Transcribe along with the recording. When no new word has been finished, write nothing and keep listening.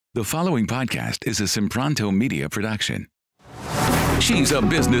The following podcast is a Sempronto Media production. She's a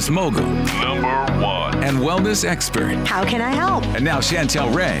business mogul, #1, and wellness expert. How can I help? And now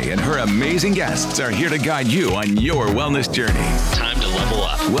Chantel Ray and her amazing guests are here to guide you on your wellness journey. Time to level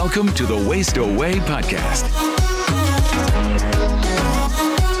up. Welcome to the Waste Away podcast.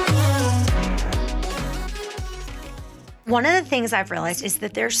 One of the things I've realized is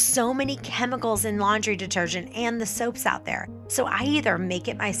that there's so many chemicals in laundry detergent and the soaps out there. So I either make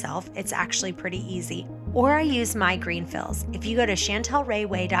it myself, it's actually pretty easy, or I use my green fills. If you go to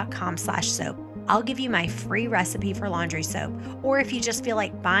chantelrayway.com/soap, I'll give you my free recipe for laundry soap. Or if you just feel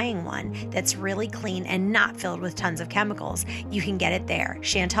like buying one that's really clean and not filled with tons of chemicals, you can get it there,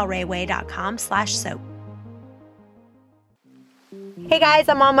 chantelrayway.com/soap. Hey guys,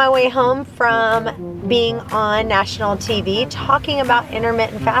 I'm on my way home from being on national TV talking about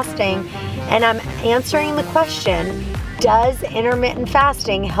intermittent fasting, and I'm answering the question, does intermittent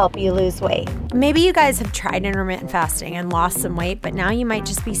fasting help you lose weight? Maybe you guys have tried intermittent fasting and lost some weight, but now you might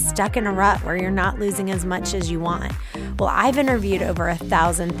just be stuck in a rut where you're not losing as much as you want. Well, I've interviewed over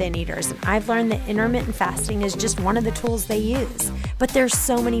 1,000 thin eaters, and I've learned that intermittent fasting is just one of the tools they use. But there's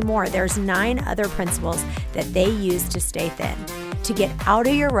so many more. There's 9 other principles that they use to stay thin. To get out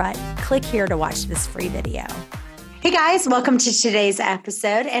of your rut, click here to watch this free video. Hey guys, welcome to today's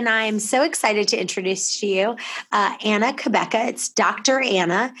episode, and I'm so excited to introduce to you Anna Cabeca. It's Dr.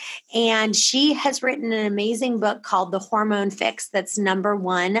 Anna, and she has written an amazing book called The Hormone Fix that's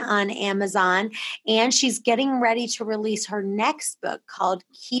 #1 on Amazon, and she's getting ready to release her next book called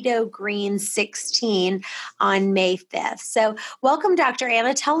Keto Green 16 on May 5th. So welcome, Dr.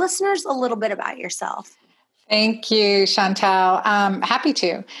 Anna. Tell listeners a little bit about yourself. Thank you, Chantel. Happy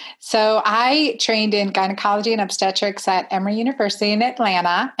to. So I trained in gynecology and obstetrics at Emory University in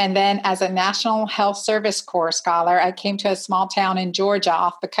Atlanta. And then as a National Health Service Corps scholar, I came to a small town in Georgia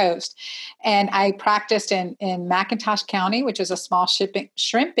off the coast. And I practiced in McIntosh County, which is a small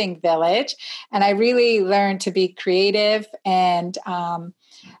shrimping village. And I really learned to be creative and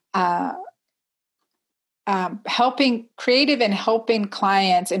helping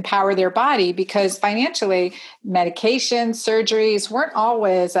clients empower their body, because financially medications, surgeries weren't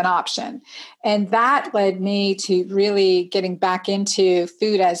always an option. And that led me to really getting back into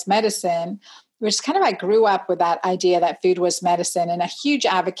food as medicine, which is kind of, I grew up with that idea that food was medicine, and a huge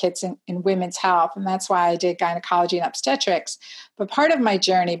advocate in women's health. And that's why I did gynecology and obstetrics. But part of my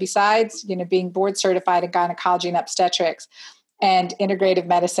journey, besides, being board certified in gynecology and obstetrics, and integrative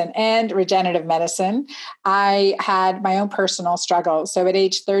medicine and regenerative medicine, I had my own personal struggles. So at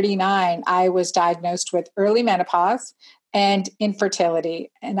age 39, I was diagnosed with early menopause and infertility.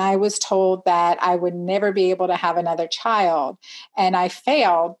 And I was told that I would never be able to have another child. And I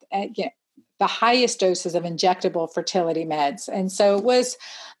failed at the highest doses of injectable fertility meds. And so it was,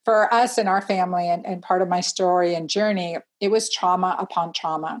 for us and our family, and part of my story and journey, it was trauma upon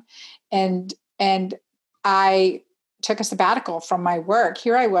trauma. And I took a sabbatical from my work.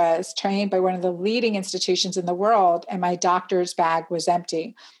 Here I was, trained by one of the leading institutions in the world, and my doctor's bag was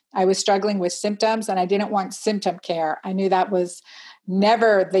empty. I was struggling with symptoms, and I didn't want symptom care. I knew that was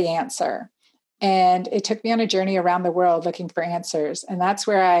never the answer. And it took me on a journey around the world looking for answers. And that's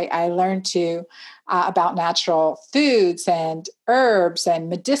where I learned about natural foods and herbs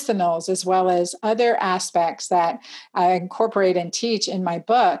and medicinals, as well as other aspects that I incorporate and teach in my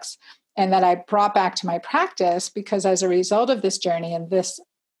books, and that I brought back to my practice, because as a result of this journey and this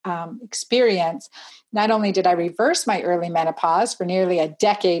experience, not only did I reverse my early menopause for nearly a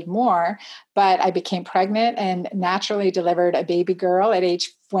decade more, but I became pregnant and naturally delivered a baby girl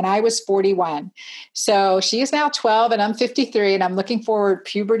when I was 41. So she is now 12 and I'm 53, and I'm looking forward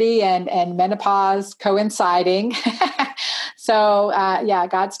puberty and menopause coinciding. So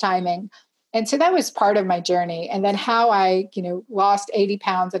God's timing. And so that was part of my journey. And then how I, lost 80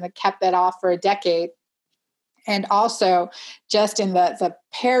 pounds and I kept that off for a decade. And also just in the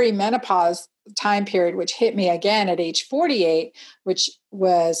perimenopause time period, which hit me again at age 48, which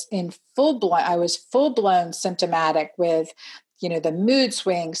was I was full-blown symptomatic with, the mood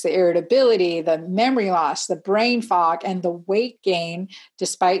swings, the irritability, the memory loss, the brain fog, and the weight gain,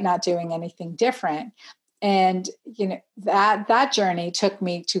 despite not doing anything different. And, that journey took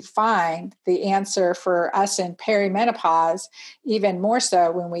me to find the answer for us in perimenopause, even more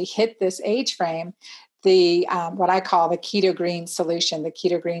so when we hit this age frame. the what I call the Keto Green solution, the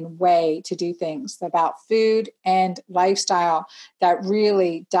Keto Green way to do things about food and lifestyle that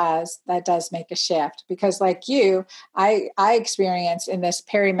really does make a shift. Because like you, I experienced in this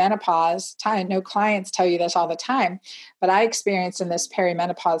perimenopause time, no clients tell you this all the time, but I experienced in this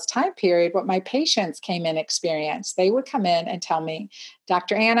perimenopause time period what my patients came in experience. They would come in and tell me,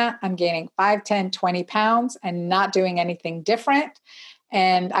 Dr. Anna, I'm gaining 5, 10, 20 pounds and not doing anything different.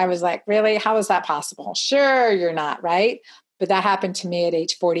 And I was like, really? How is that possible? Sure, you're not, right? But that happened to me at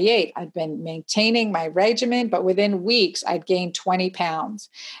age 48. I'd been maintaining my regimen, but within weeks, I'd gained 20 pounds.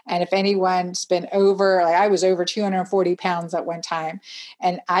 And if anyone's been over, like I was over 240 pounds at one time,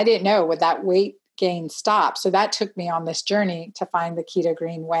 and I didn't know would that weight gain stop. So that took me on this journey to find the Keto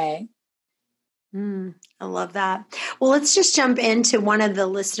Green way. I love that. Well, let's just jump into one of the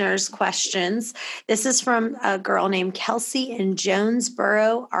listeners' questions. This is from a girl named Kelsey in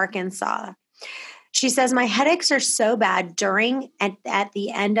Jonesboro, Arkansas. She says, my headaches are so bad during and at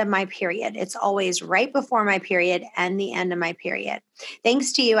the end of my period. It's always right before my period and the end of my period.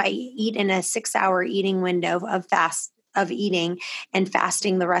 Thanks to you, I eat in a 6-hour eating window of eating and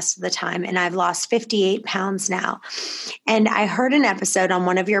fasting the rest of the time. And I've lost 58 pounds now. And I heard an episode on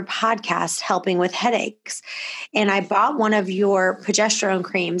one of your podcasts helping with headaches. And I bought one of your progesterone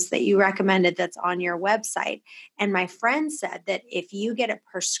creams that you recommended that's on your website. And my friend said that if you get a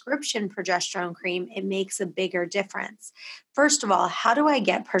prescription progesterone cream, it makes a bigger difference. First of all, how do I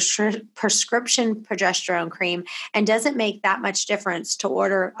get prescription progesterone cream? And does it make that much difference to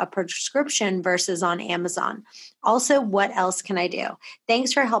order a prescription versus on Amazon? Also, what else can I do?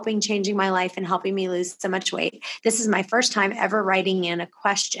 Thanks for changing my life and helping me lose so much weight. This is my first time ever writing in a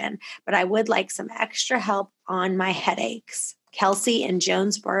question, but I would like some extra help on my headaches. Kelsey in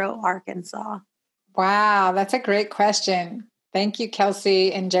Jonesboro, Arkansas. Wow, that's a great question. Thank you,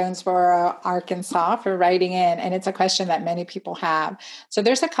 Kelsey in Jonesboro, Arkansas, for writing in. And it's a question that many people have. So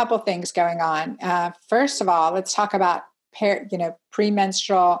there's a couple things going on. First of all, let's talk about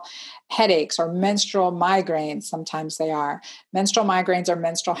premenstrual headaches or menstrual migraines. Sometimes they are. Menstrual migraines or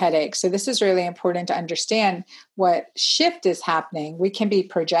menstrual headaches. So this is really important to understand what shift is happening. We can be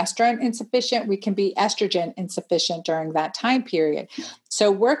progesterone insufficient. We can be estrogen insufficient during that time period.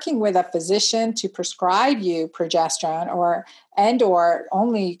 So working with a physician to prescribe you progesterone or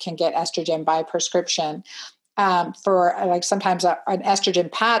only you can get estrogen by prescription. For like sometimes an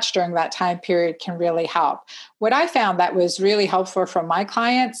estrogen patch during that time period can really help. What I found that was really helpful for my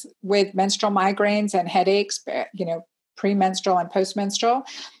clients with menstrual migraines and headaches, premenstrual and postmenstrual,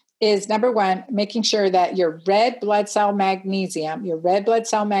 is number one, making sure that your red blood cell magnesium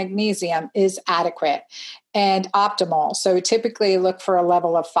is adequate and optimal. So typically look for a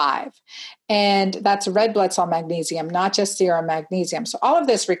level of 5. And that's red blood cell magnesium, not just serum magnesium. So all of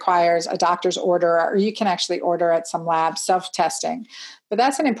this requires a doctor's order, or you can actually order at some lab self-testing. But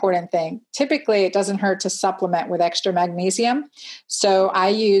that's an important thing. Typically, it doesn't hurt to supplement with extra magnesium. So I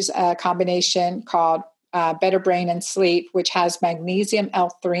use a combination called Better Brain and Sleep, which has magnesium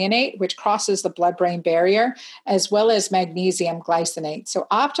L-threonate, which crosses the blood-brain barrier, as well as magnesium glycinate. So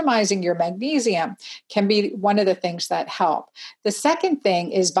optimizing your magnesium can be one of the things that help. The second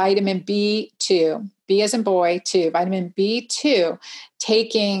thing is vitamin B2, B as in boy, 2, vitamin B2,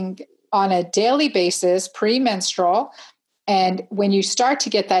 taking on a daily basis premenstrual. And when you start to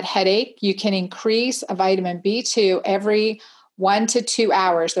get that headache, you can increase a vitamin B2 every 1 to 2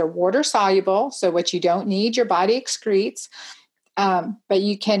 hours. They're water soluble, so what you don't need, your body excretes, but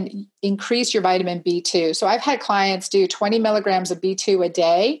you can increase your vitamin B2. So I've had clients do 20 milligrams of B2 a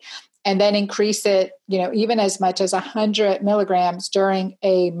day and then increase it, even as much as 100 milligrams during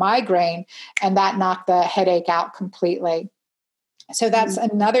a migraine, and that knocked the headache out completely. So that's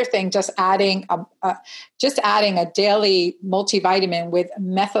another thing, just adding a daily multivitamin with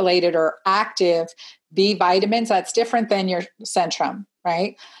methylated or active B vitamins. That's different than your Centrum,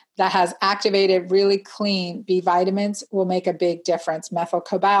 right? That has activated, really clean B vitamins will make a big difference.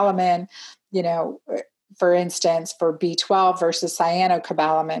 Methylcobalamin, for instance, for B12 versus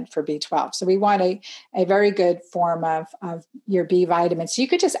cyanocobalamin for B12. So we want a very good form of your B vitamins. So you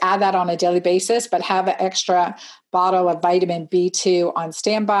could just add that on a daily basis, but have an extra bottle of vitamin B2 on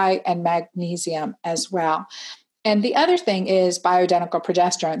standby and magnesium as well. And the other thing is bioidentical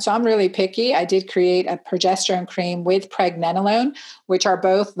progesterone. So I'm really picky. I did create a progesterone cream with pregnenolone, which are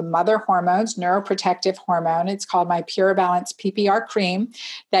both the mother hormones, neuroprotective hormone. It's called my Pure Balance PPR cream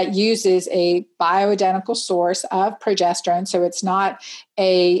that uses a bioidentical source of progesterone. So it's not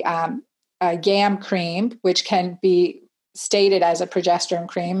a GAM cream, which can be stated as a progesterone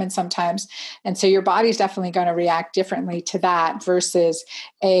cream and sometimes. And so your body's definitely going to react differently to that versus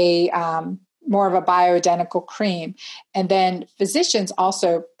a more of a bioidentical cream. And then physicians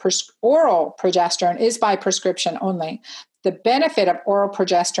also, oral progesterone is by prescription only. The benefit of oral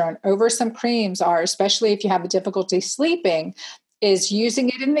progesterone over some creams are, especially if you have a difficulty sleeping, is using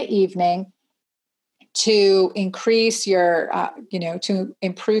it in the evening to increase your, to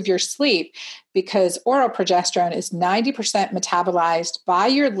improve your sleep, because oral progesterone is 90% metabolized by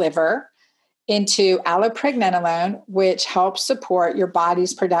your liver into allopregnanolone, which helps support your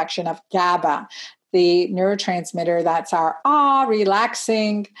body's production of GABA, the neurotransmitter that's our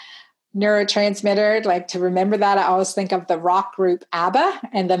relaxing neurotransmitter. Like, to remember that, I always think of the rock group ABBA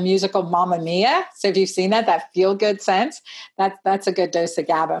and the musical Mamma Mia. So if you've seen that feel-good sense, that's a good dose of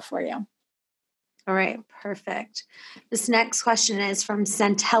GABA for you. All right, perfect. This next question is from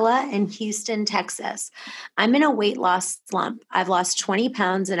Centella in Houston, Texas. I'm in a weight loss slump. I've lost 20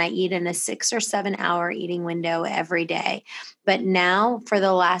 pounds and I eat in a 6 or 7 hour eating window every day. But now for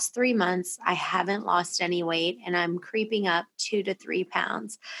the last 3 months, I haven't lost any weight and I'm creeping up 2 to 3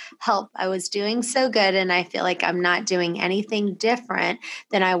 pounds. Help. I was doing so good and I feel like I'm not doing anything different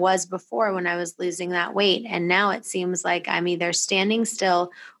than I was before when I was losing that weight. And now it seems like I'm either standing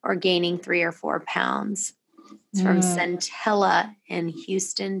still or gaining 3 or 4 pounds. It's from Centella in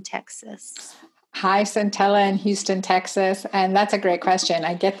Houston, Texas. Hi, Centella in Houston, Texas. And that's a great question.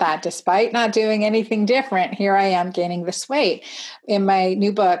 I get that. Despite not doing anything different, here I am gaining this weight. In my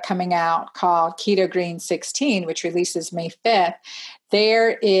new book coming out called Keto Green 16, which releases May 5th,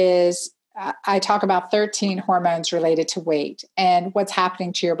 there is, I talk about 13 hormones related to weight and what's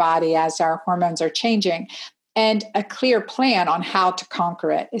happening to your body as our hormones are changing, and a clear plan on how to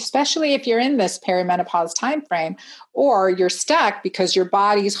conquer it, especially if you're in this perimenopause timeframe or you're stuck because your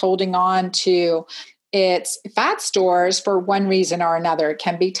body's holding on to its fat stores for one reason or another. It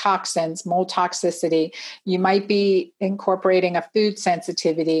can be toxins, mold toxicity. You might be incorporating a food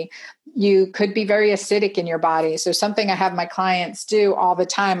sensitivity. You could be very acidic in your body. So something I have my clients do all the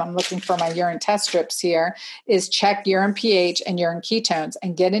time, I'm looking for my urine test strips here, is check urine pH and urine ketones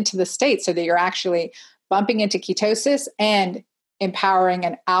and get into the state so that you're actually bumping into ketosis and empowering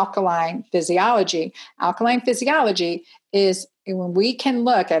an alkaline physiology. Alkaline physiology is when we can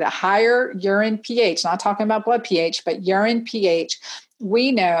look at a higher urine pH, not talking about blood pH, but urine pH,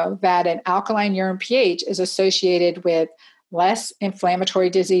 we know that an alkaline urine pH is associated with less inflammatory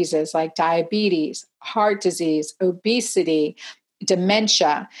diseases like diabetes, heart disease, obesity,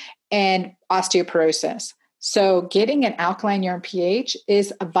 dementia, and osteoporosis. So getting an alkaline urine pH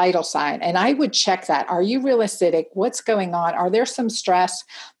is a vital sign. And I would check that. Are you real acidic? What's going on? Are there some stress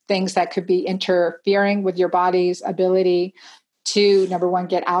things that could be interfering with your body's ability to, number one,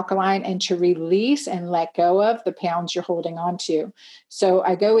 get alkaline and to release and let go of the pounds you're holding on to? So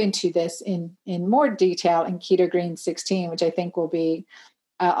I go into this in more detail in Keto Green 16, which I think will be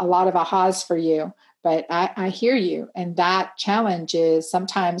a lot of ahas for you. But I hear you. And that challenge is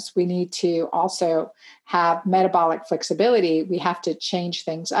sometimes we need to also have metabolic flexibility. We have to change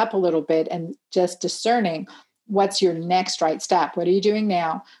things up a little bit and just discerning what's your next right step. What are you doing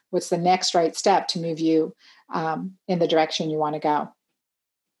now? What's the next right step to move you in the direction you want to go?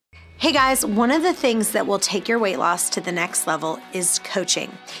 Hey guys, one of the things that will take your weight loss to the next level is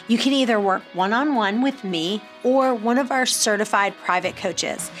coaching. You can either work one-on-one with me or one of our certified private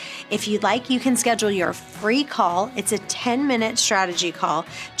coaches. If you'd like, you can schedule your free call. It's a 10-minute strategy call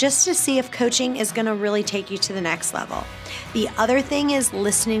just to see if coaching is going to really take you to the next level. The other thing is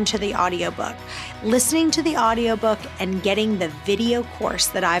listening to the audiobook. Listening to the audiobook and getting the video course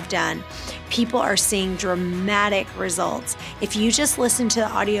that I've done, people are seeing dramatic results. If you just listen to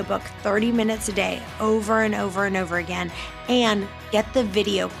the audiobook 30 minutes a day over and over and over again and get the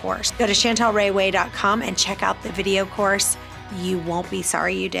video course, go to ChantelRayWay.com and check out the video course. You won't be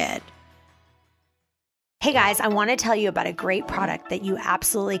sorry you did. Hey guys, I want to tell you about a great product that you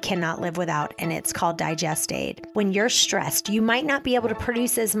absolutely cannot live without, and it's called Digest Aid. When you're stressed, you might not be able to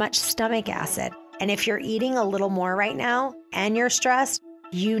produce as much stomach acid. And if you're eating a little more right now and you're stressed,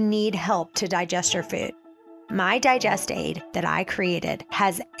 you need help to digest your food. My Digest Aid that I created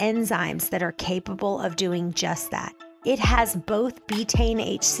has enzymes that are capable of doing just that. It has both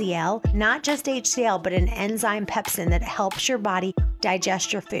betaine HCl, not just HCl, but an enzyme pepsin that helps your body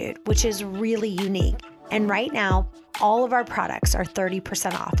digest your food, which is really unique. And right now, all of our products are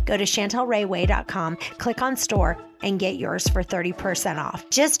 30% off. Go to ChantelRayWay.com, click on store, and get yours for 30% off.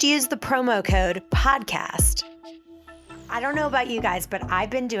 Just use the promo code PODCAST. I don't know about you guys, but I've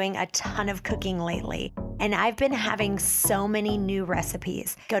been doing a ton of cooking lately. And I've been having so many new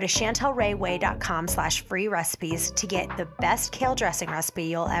recipes. Go to chantelrayway.com/free recipes to get the best kale dressing recipe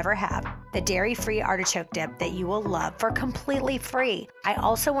you'll ever have, the dairy-free artichoke dip that you will love for completely free. I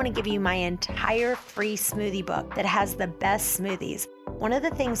also want to give you my entire free smoothie book that has the best smoothies. One of the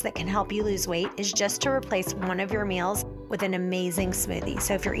things that can help you lose weight is just to replace one of your meals with an amazing smoothie.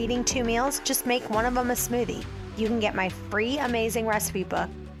 So if you're eating 2 meals, just make one of them a smoothie. You can get my free amazing recipe book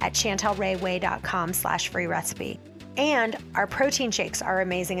at chantelrayway.com/free recipe. And our protein shakes are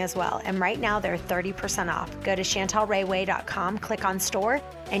amazing as well. And right now they're 30% off. Go to chantelrayway.com, click on store,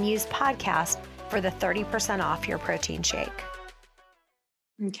 and use podcast for the 30% off your protein shake.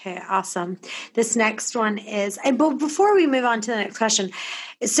 Okay, awesome. This next one is, but before we move on to the next question,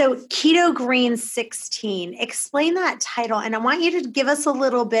 so Keto Green 16, explain that title. And I want you to give us a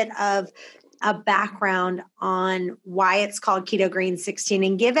little bit of a background on why it's called Keto Green 16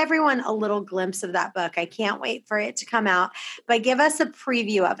 and give everyone a little glimpse of that book. I can't wait for it to come out, but give us a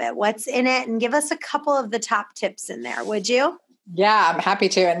preview of it, what's in it, and give us a couple of the top tips in there, would you? Yeah, I'm happy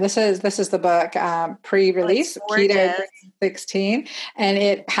to. And this is the book pre-release, Keto 16, and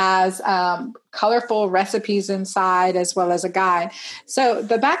it has colorful recipes inside as well as a guide. So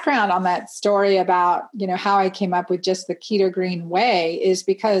the background on that story about, how I came up with just the Keto Green way is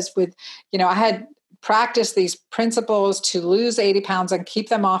because I had practiced these principles to lose 80 pounds and keep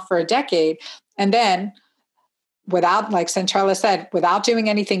them off for a decade. And then without, like Centrella said, without doing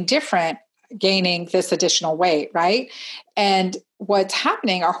anything different, gaining this additional weight, right? And what's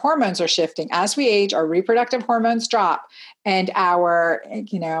happening, our hormones are shifting. As we age, our reproductive hormones drop and our,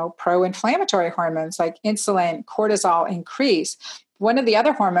 pro-inflammatory hormones like insulin, cortisol increase. One of the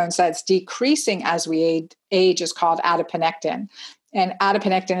other hormones that's decreasing as we age is called adiponectin. And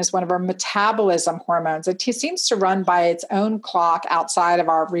adiponectin is one of our metabolism hormones. It seems to run by its own clock outside of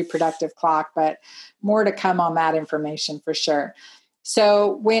our reproductive clock, but more to come on that information for sure.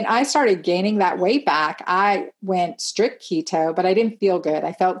 So when I started gaining that weight back, I went strict keto, but I didn't feel good.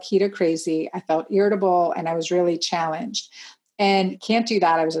 I felt keto crazy. I felt irritable and I was really challenged. And can't do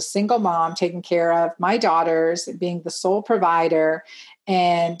that. I was a single mom taking care of my daughters, being the sole provider.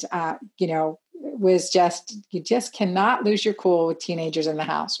 And, you just cannot lose your cool with teenagers in the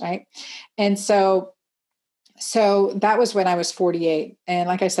house, right? And so that was when I was 48. And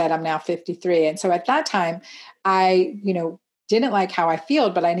like I said, I'm now 53. And so at that time, I, didn't like how I feel,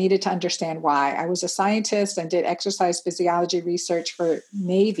 but I needed to understand why. I was a scientist and did exercise physiology research for the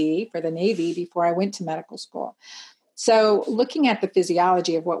Navy before I went to medical school. So looking at the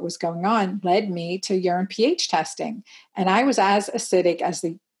physiology of what was going on led me to urine pH testing. And I was as acidic as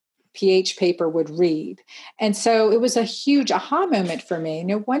the pH paper would read. And so it was a huge aha moment for me.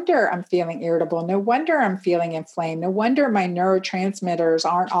 No wonder I'm feeling irritable. No wonder I'm feeling inflamed. No wonder my neurotransmitters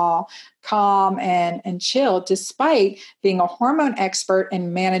aren't all calm and chill, despite being a hormone expert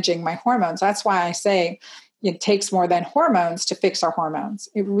and managing my hormones. That's why I say it takes more than hormones to fix our hormones.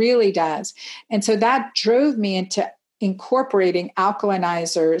 It really does. And so that drove me into incorporating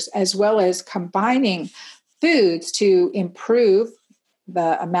alkalinizers as well as combining foods to improve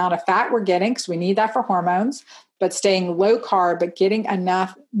the amount of fat we're getting, because we need that for hormones, but staying low carb, but getting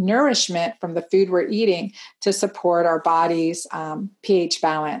enough nourishment from the food we're eating to support our body's pH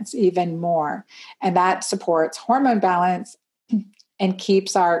balance even more. And that supports hormone balance and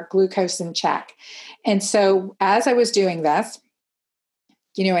keeps our glucose in check. And so as I was doing this,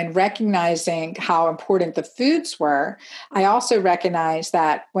 and recognizing how important the foods were, I also recognized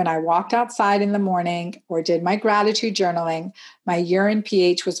that when I walked outside in the morning or did my gratitude journaling, my urine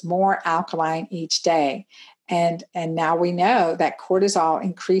pH was more alkaline each day. And now we know that cortisol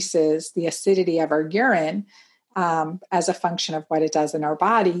increases the acidity of our urine as a function of what it does in our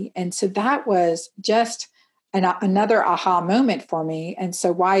body. And so that was just another aha moment for me. And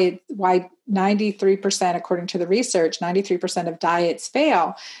so why 93%, according to the research, 93% of diets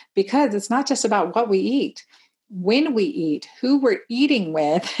fail, because it's not just about what we eat, when we eat, who we're eating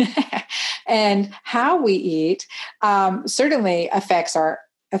with, and how we eat certainly affects our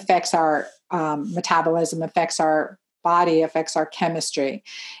metabolism, affects our body, affects our chemistry.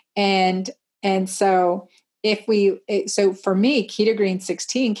 And so so for me, Keto Green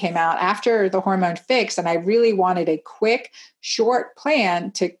 16 came out after the hormone fix, and I really wanted a quick, short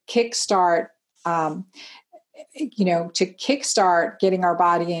plan to kickstart, getting our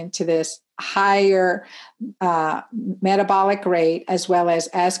body into this higher metabolic rate, as well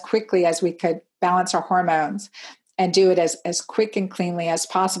as quickly as we could balance our hormones and do it as quick and cleanly as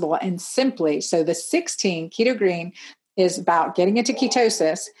possible and simply. So the 16 Keto Green is about getting into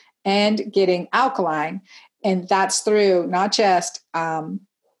ketosis and getting alkaline. And that's through not just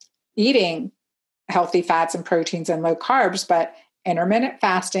eating healthy fats and proteins and low carbs, but intermittent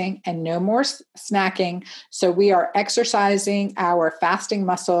fasting and no more snacking. So we are exercising our fasting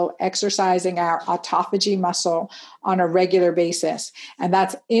muscle, exercising our autophagy muscle on a regular basis. And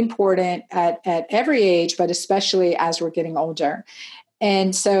that's important at every age, but especially as we're getting older.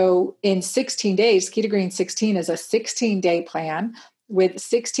 And so in 16 days, Keto Green 16 is a 16-day plan with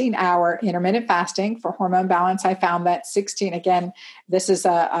 16-hour intermittent fasting for hormone balance. I found that 16, again, this is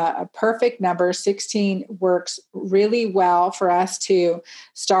a perfect number. 16 works really well for us to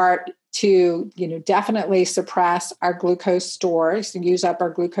start to, definitely suppress our glucose stores and use up our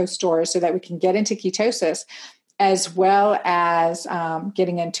glucose stores so that we can get into ketosis, as well as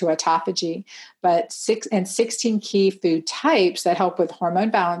getting into autophagy. But 16 key food types that help with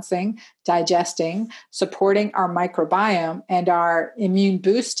hormone balancing, digesting, supporting our microbiome, and our immune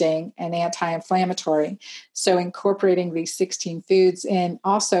boosting and anti-inflammatory. So incorporating these 16 foods and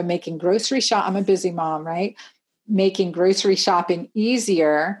also making grocery shop. I'm a busy mom, right? Making grocery shopping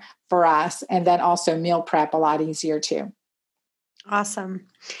easier for us, and then also meal prep a lot easier too. Awesome.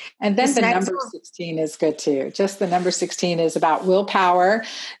 And then the number 16 is good too. Just the number 16 is about willpower,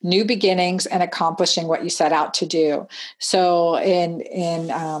 new beginnings, and accomplishing what you set out to do. So in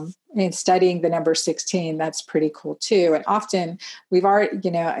studying the number 16, that's pretty cool too. And often we've already,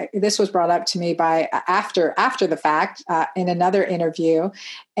 this was brought up to me by after the fact in another interview,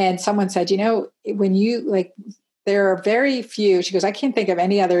 and someone said, when you there are very few. She goes, I can't think of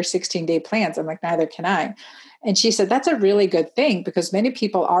any other 16-day plans. I'm like, neither can I. And she said, that's a really good thing because many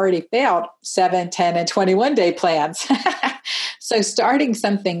people already failed 7, 10, and 21-day plans. So starting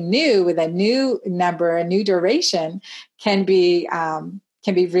something new with a new number, a new duration can be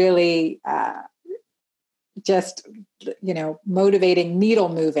really just, motivating, needle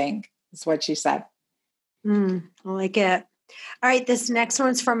moving is what she said. I like it. All right. This next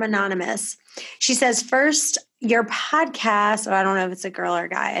one's from Anonymous. She says, first, your podcast, I don't know if it's a girl or a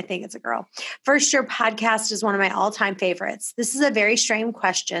guy. I think it's a girl. First, your podcast is one of my all-time favorites. This is a very strange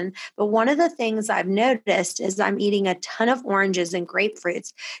question, but one of the things I've noticed is I'm eating a ton of oranges and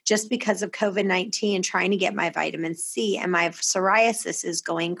grapefruits just because of COVID-19 trying to get my vitamin C, and my psoriasis is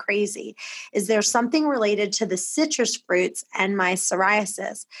going crazy. Is there something related to the citrus fruits and my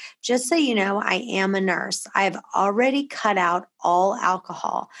psoriasis? Just so you know, I am a nurse. I've already cut out all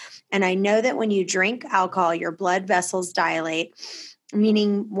alcohol, and I know that when you drink alcohol, your blood vessels dilate,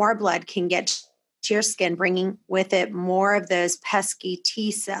 meaning more blood can get to your skin, bringing with it more of those pesky T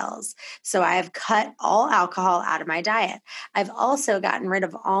cells. So I've cut all alcohol out of my diet. I've also gotten rid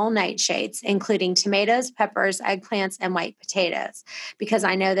of all nightshades, including tomatoes, peppers, eggplants, and white potatoes, because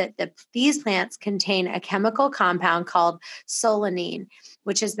I know that these plants contain a chemical compound called solanine,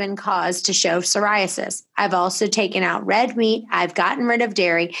 which has been caused to show psoriasis. I've also taken out red meat. I've gotten rid of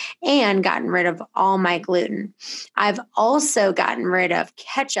dairy and gotten rid of all my gluten. I've also gotten rid of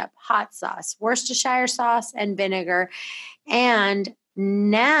ketchup, hot sauce, Worcestershire sauce, and vinegar. And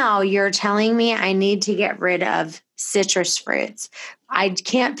now you're telling me I need to get rid of citrus fruits. I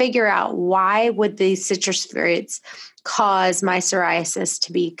can't figure out why would these citrus fruits cause my psoriasis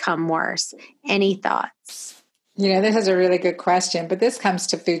to become worse. Any thoughts? This is a really good question, but this comes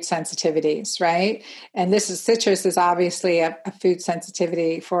to food sensitivities, right? And citrus is obviously a food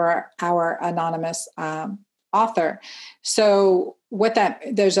sensitivity for our anonymous author. So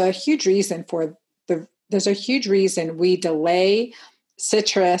there's a huge reason we delay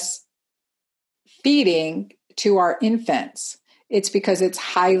citrus feeding to our infants. It's because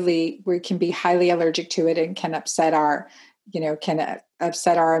we can be highly allergic to it and can upset our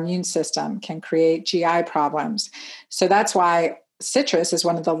immune system, can create GI problems. So that's why citrus is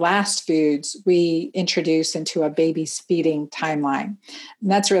one of the last foods we introduce into a baby's feeding timeline. And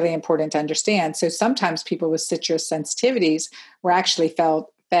that's really important to understand. So sometimes people with citrus sensitivities were actually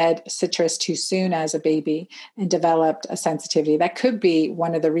fed citrus too soon as a baby and developed a sensitivity. That could be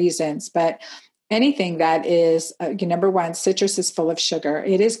one of the reasons, but anything that is, number one, citrus is full of sugar.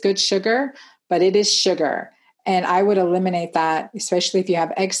 It is good sugar, but it is sugar. And I would eliminate that, especially if you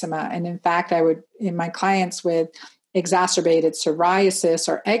have eczema. And in fact, I would, in my clients with exacerbated psoriasis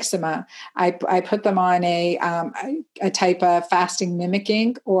or eczema, I put them on a type of fasting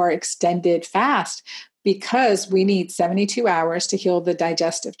mimicking or extended fast, because we need 72 hours to heal the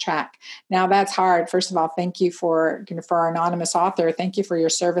digestive tract. Now that's hard. First of all, thank you for our anonymous author. Thank you for your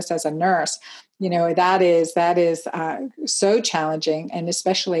service as a nurse. That is so challenging. And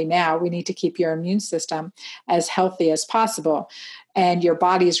especially now, we need to keep your immune system as healthy as possible. And your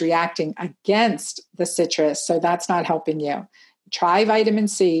body is reacting against the citrus. So that's not helping you. Try vitamin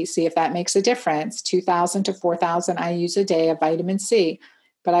C, see if that makes a difference. 2,000 to 4,000 IUs a day of vitamin C.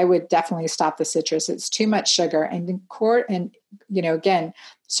 but I would definitely stop the citrus. It's too much sugar. And again,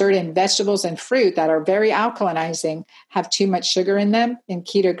 certain vegetables and fruit that are very alkalinizing have too much sugar in them. In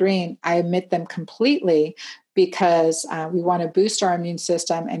Keto Green, I omit them completely because we want to boost our immune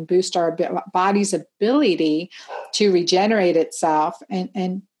system and boost our body's ability to regenerate itself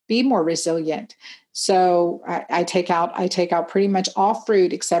and be more resilient. So I take out pretty much all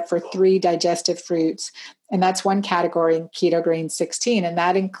fruit except for 3 digestive fruits. And that's one category in Keto Green 16. And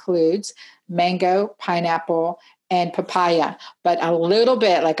that includes mango, pineapple, and papaya, but a little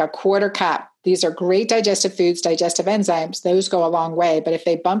bit, like a quarter cup. These are great digestive foods, digestive enzymes. Those go a long way. But if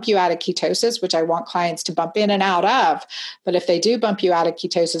they bump you out of ketosis, which I want clients to bump in and out of, but if they do bump you out of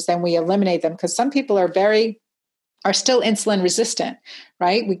ketosis, then we eliminate them, because some people are still insulin resistant,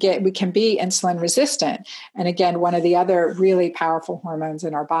 right? We can be insulin resistant. And again, one of the other really powerful hormones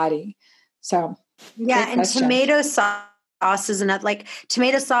in our body. So yeah, and tomato sauce is another, like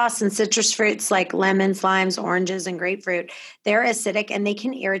tomato sauce and citrus fruits like lemons, limes, oranges, and grapefruit. They're acidic and they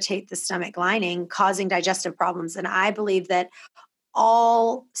can irritate the stomach lining, causing digestive problems. And I believe that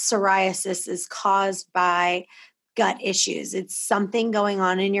all psoriasis is caused by gut issues. It's something going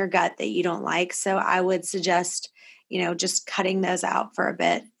on in your gut that you don't like. So I would suggest, just cutting those out for a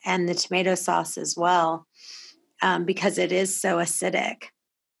bit, and the tomato sauce as well, because it is so acidic.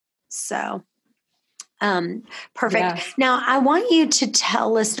 So perfect. Yes. Now, I want you to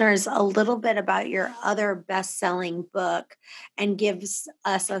tell listeners a little bit about your other best-selling book and gives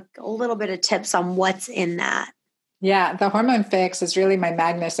us a little bit of tips on what's in that. Yeah, The Hormone Fix is really my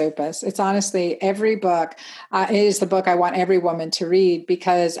magnus opus. It's honestly, every book is the book I want every woman to read,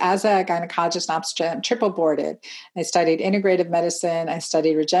 because as a gynecologist and obstetrician, I'm triple boarded. I studied integrative medicine, I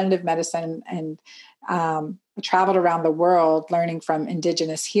studied regenerative medicine, and traveled around the world learning from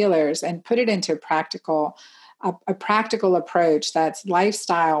indigenous healers and put it into a practical approach that's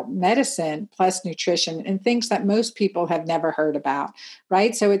lifestyle medicine plus nutrition and things that most people have never heard about,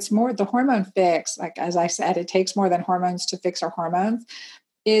 right? So it's more the Hormone Fix, like as I said, it takes more than hormones to fix our hormones,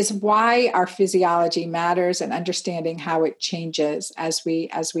 is why our physiology matters and understanding how it changes as we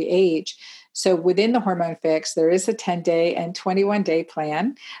age. So within the Hormone Fix, there is a 10-day and 21-day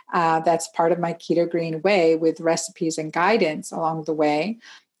plan that's part of my Keto Green way, with recipes and guidance along the way.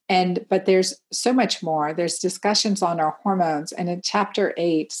 But there's so much more. There's discussions on our hormones. And in chapter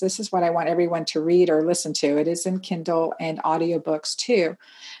 8, this is what I want everyone to read or listen to. It is in Kindle and audiobooks too.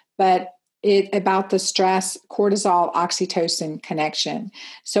 But about the stress, cortisol, oxytocin connection.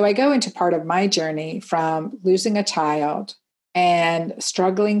 So I go into part of my journey from losing a child and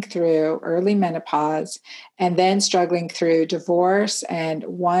struggling through early menopause, and then struggling through divorce and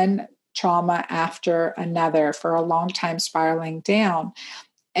one trauma after another for a long time, spiraling down.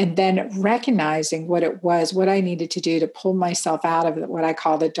 And then recognizing what it was, what I needed to do to pull myself out of what I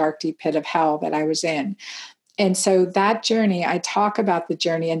call the dark, deep pit of hell that I was in. And so that journey, I talk about the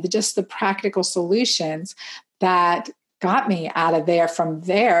journey and just the practical solutions that got me out of there, from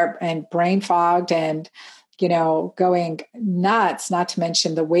there, and brain fogged and, going nuts, not to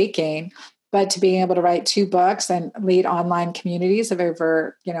mention the weight gain, but to being able to write 2 books and lead online communities of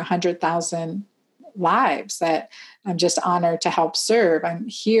over, 100,000 lives that I'm just honored to help serve. I'm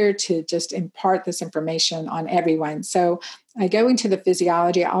here to just impart this information on everyone. So I go into the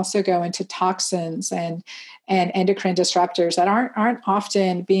physiology. I also go into toxins and endocrine disruptors that aren't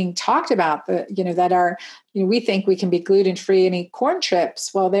often being talked about. That are, we think we can be gluten-free and eat corn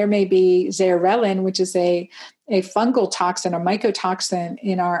chips. Well, there may be zearalenone, which is a fungal toxin, a mycotoxin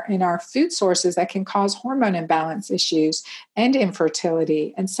in our food sources that can cause hormone imbalance issues and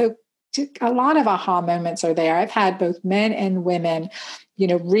infertility. And so a lot of aha moments are there. I've had both men and women,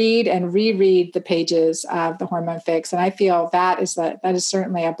 read and reread the pages of the Hormone Fix. And I feel that is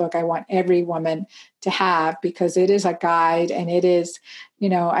certainly a book I want every woman to have, because it is a guide, and it is,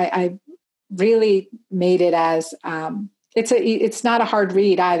 I really made it as, it's not a hard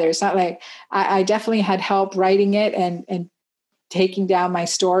read either. It's not like I definitely had help writing it and taking down my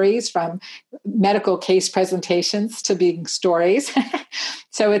stories from medical case presentations to being stories.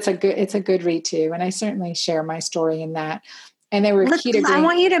 So it's a good read too. And I certainly share my story in that. And they were Keto Green. I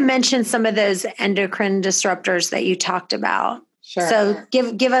want you to mention some of those endocrine disruptors that you talked about. Sure. So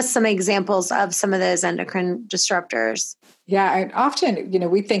give us some examples of some of those endocrine disruptors. Yeah, and often,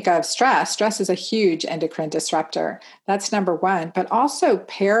 we think of stress. Stress is a huge endocrine disruptor. That's number one. But also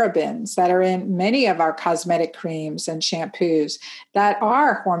parabens that are in many of our cosmetic creams and shampoos that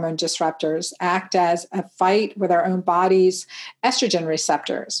are hormone disruptors, act as a fight with our own body's estrogen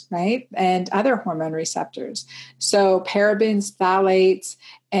receptors, right? And other hormone receptors. So parabens, phthalates,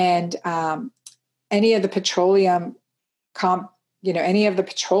 and any of the petroleum any of the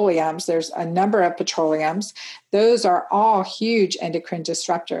petroleums, there's a number of petroleums. Those are all huge endocrine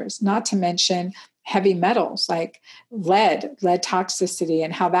disruptors, not to mention heavy metals like lead toxicity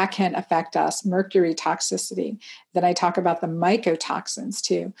and how that can affect us, mercury toxicity. Then I talk about the mycotoxins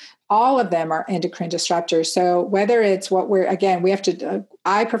too. All of them are endocrine disruptors. So whether it's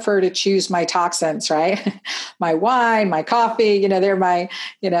I prefer to choose my toxins, right? My wine, my coffee, they're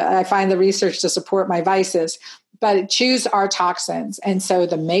I find the research to support my vices, but choose our toxins. And so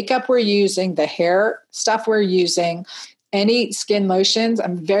the makeup we're using, the hair stuff we're using, any skin lotions,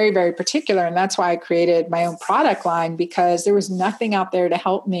 I'm very, very particular. And that's why I created my own product line, because there was nothing out there to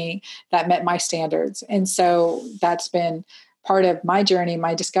help me that met my standards. And so that's been part of my journey,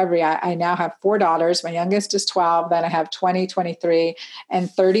 my discovery. I now have 4 daughters. My youngest is 12. Then I have 20, 23, and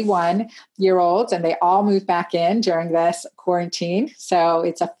 31-year-olds, and they all moved back in during this quarantine. So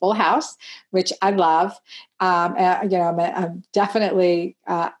it's a full house, which I love. I'm definitely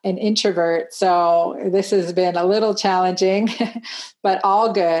an introvert. So this has been a little challenging, but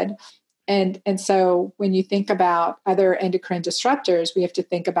all good. And so when you think about other endocrine disruptors, we have to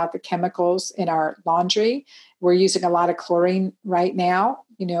think about the chemicals in our laundry. We're using a lot of chlorine right now.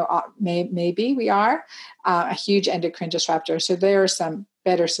 Maybe we are a huge endocrine disruptor. So there are some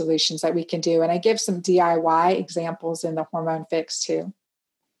better solutions that we can do. And I give some DIY examples in the Hormone Fix too.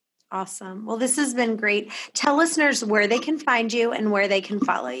 Awesome. Well, this has been great. Tell listeners where they can find you and where they can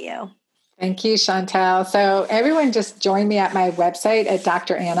follow you. Thank you, Chantel. So everyone just join me at my website at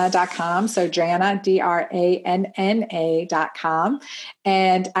dranna.com. So Dranna, DRANNA.com.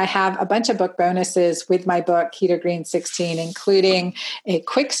 And I have a bunch of book bonuses with my book, Keto Green 16, including a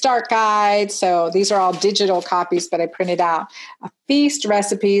quick start guide. So these are all digital copies, but I printed out a feast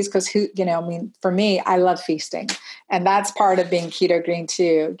recipes because for me, I love feasting. And that's part of being Keto Green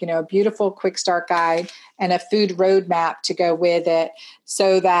too. A beautiful quick start guide and a food roadmap to go with it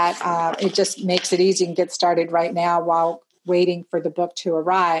so that it just makes it easy and get started right now while waiting for the book to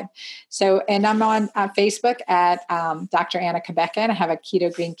arrive. So, and I'm on Facebook at Dr. Anna Cabeca, and I have a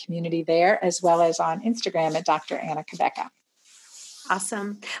Keto Green community there, as well as on Instagram at Dr. Anna Cabeca.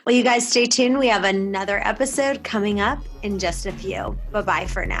 Awesome. Well, you guys stay tuned. We have another episode coming up in just a few. Bye-bye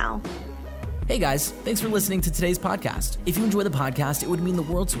for now. Hey guys, thanks for listening to today's podcast. If you enjoy the podcast, it would mean the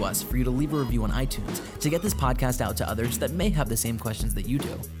world to us for you to leave a review on iTunes to get this podcast out to others that may have the same questions that you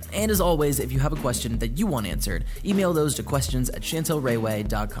do. And as always, if you have a question that you want answered, email those to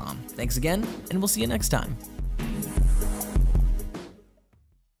questions@chantelrayway.com. Thanks again, and we'll see you next time.